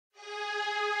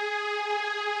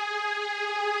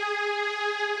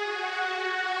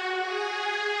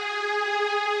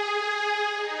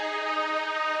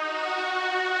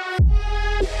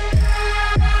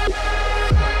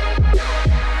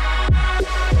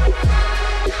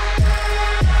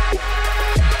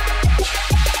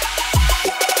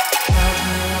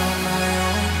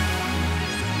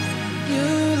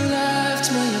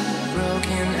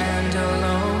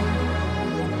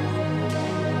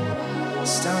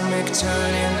Stomach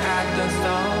turning at the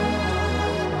thought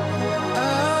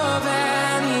of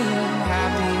any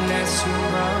happiness you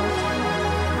brought.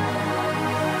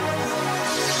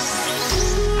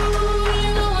 Ooh,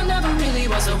 you know I never really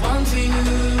was the one for you.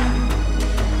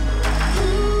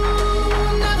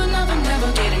 Ooh, never, never, never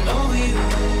getting over you.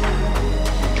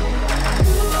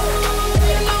 Ooh,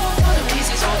 you know I want to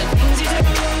pieces all the things you do.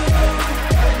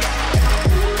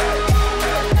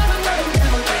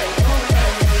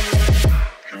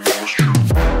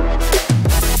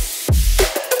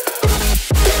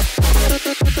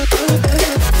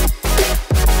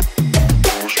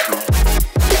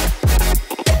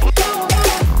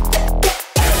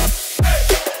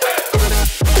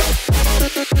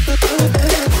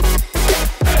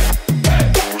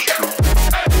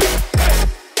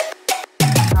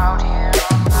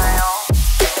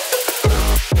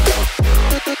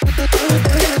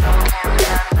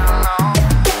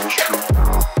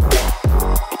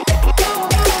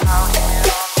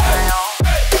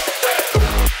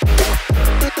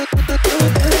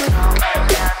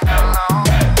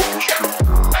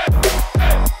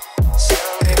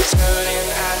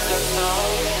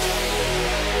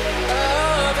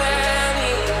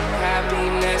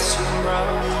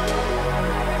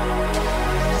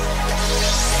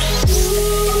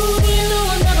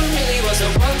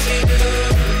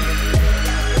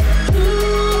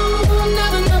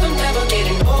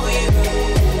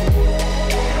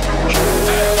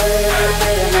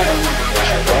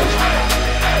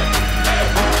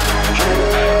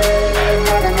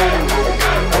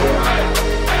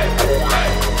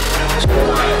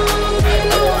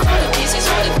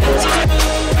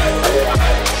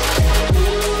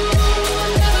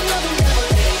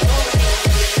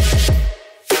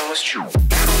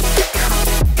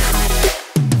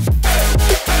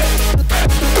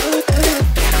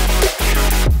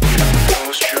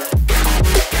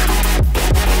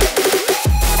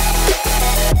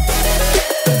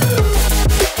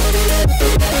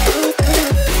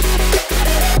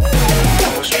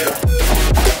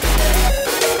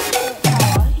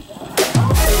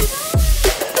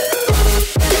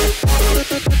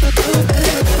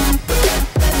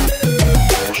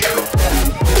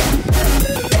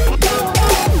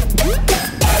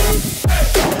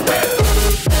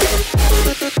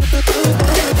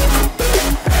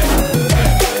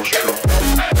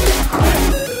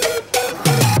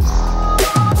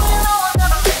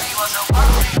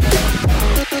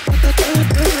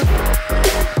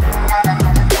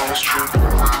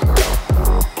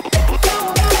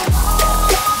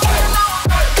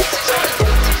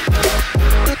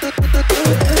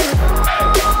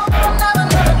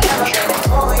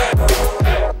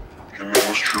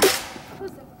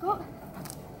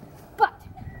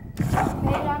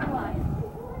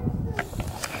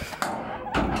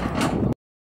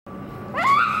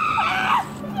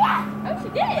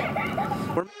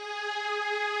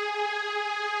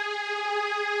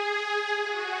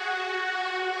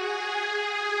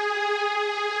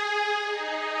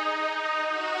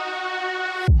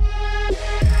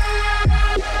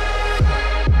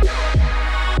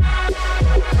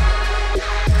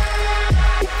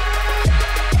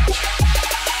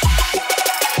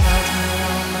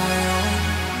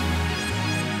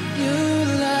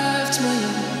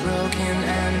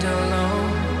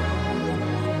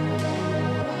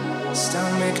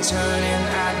 Stomach turning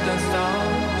at the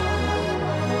thought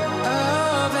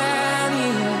of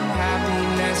any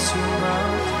happiness you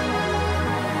brought.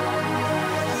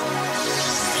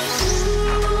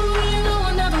 Ooh, you know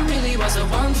I never really was the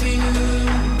one for you.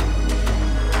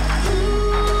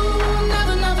 Ooh,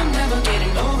 never, never, never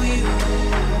getting over you.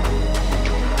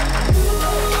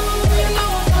 Ooh, you know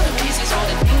I want to pieces all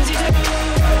the things you do.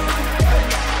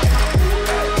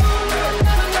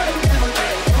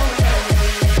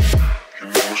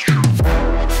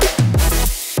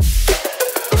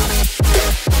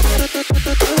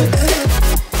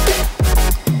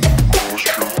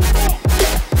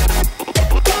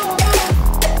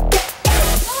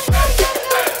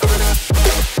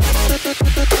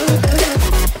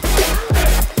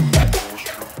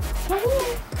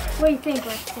 What do you think,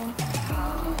 Weston?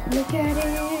 Look at it.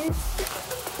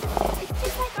 It's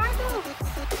just like our boat.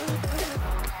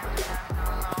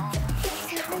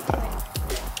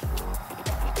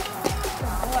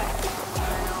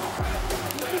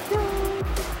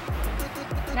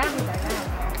 Now he's like that.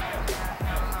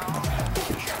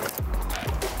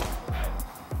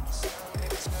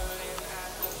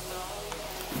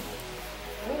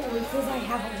 Oh, it says I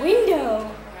have a window.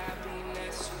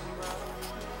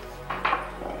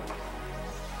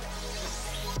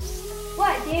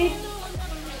 What, dude?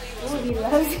 Oh, he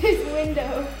loves his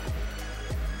window.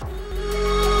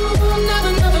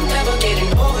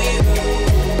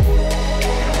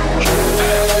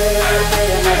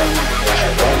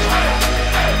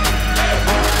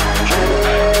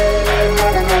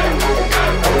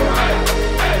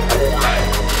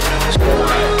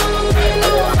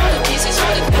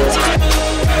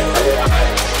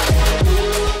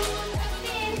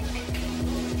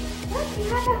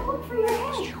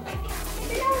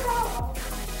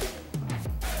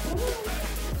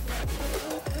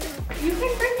 You can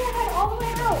bring your head all the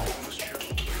way out.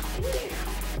 Come here.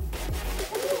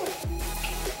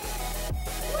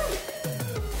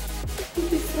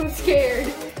 He's so scared.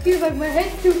 He's like, my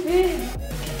head's too big.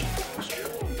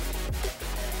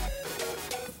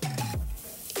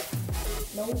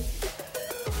 Nope.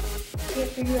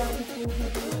 Can't figure out the full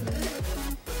head.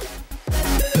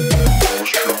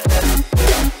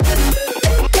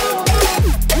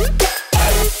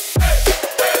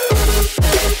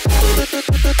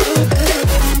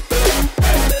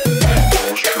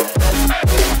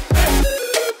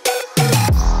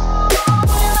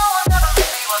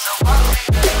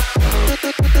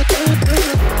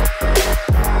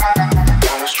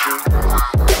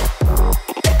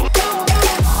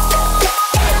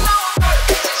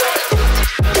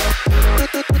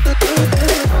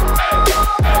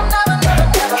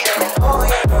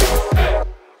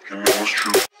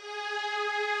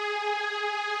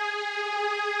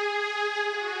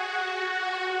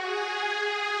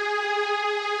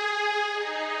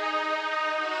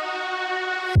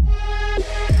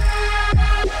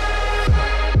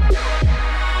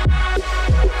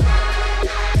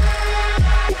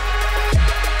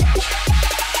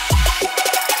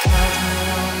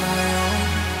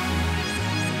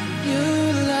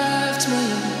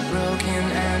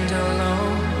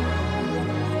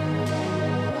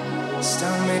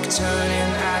 Stomach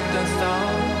turning at the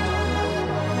thought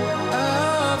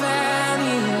of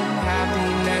any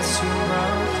happiness you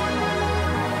brought.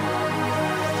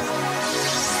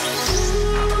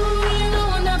 Ooh, you know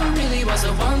I never really was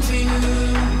the one for you.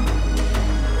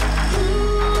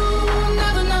 Ooh,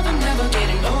 never, never, never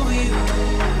getting over you.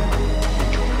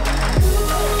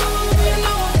 Ooh, you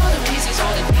know I'm all the pieces,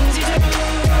 all the things you do.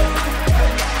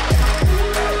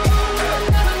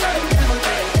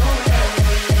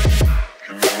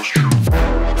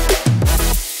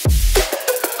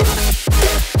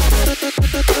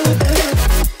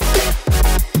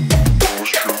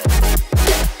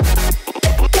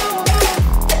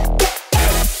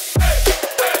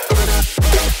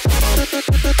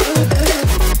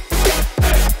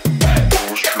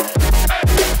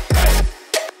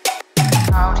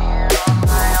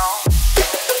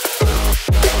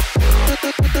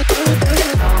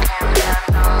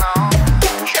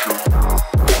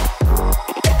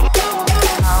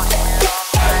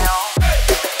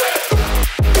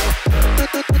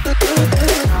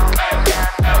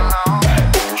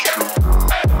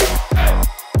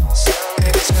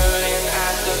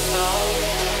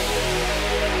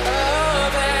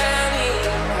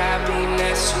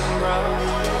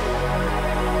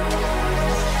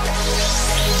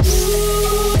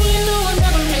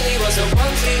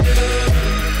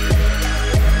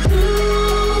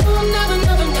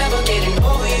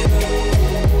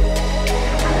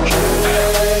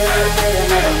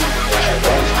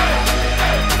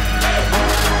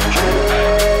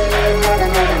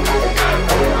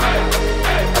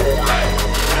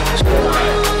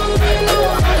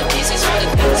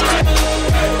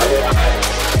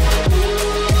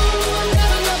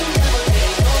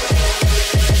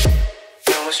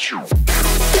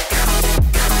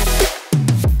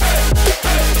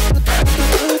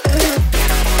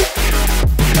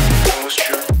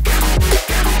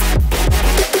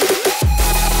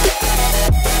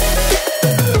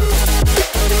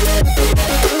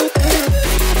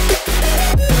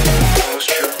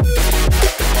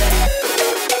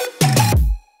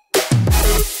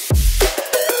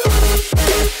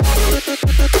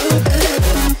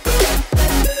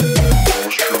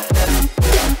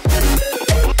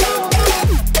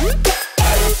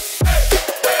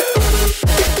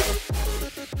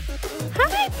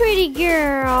 Pretty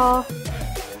girl.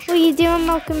 What are you doing,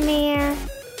 Malcolm Mayor?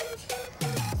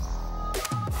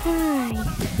 Hi.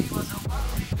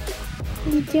 What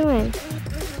are you doing?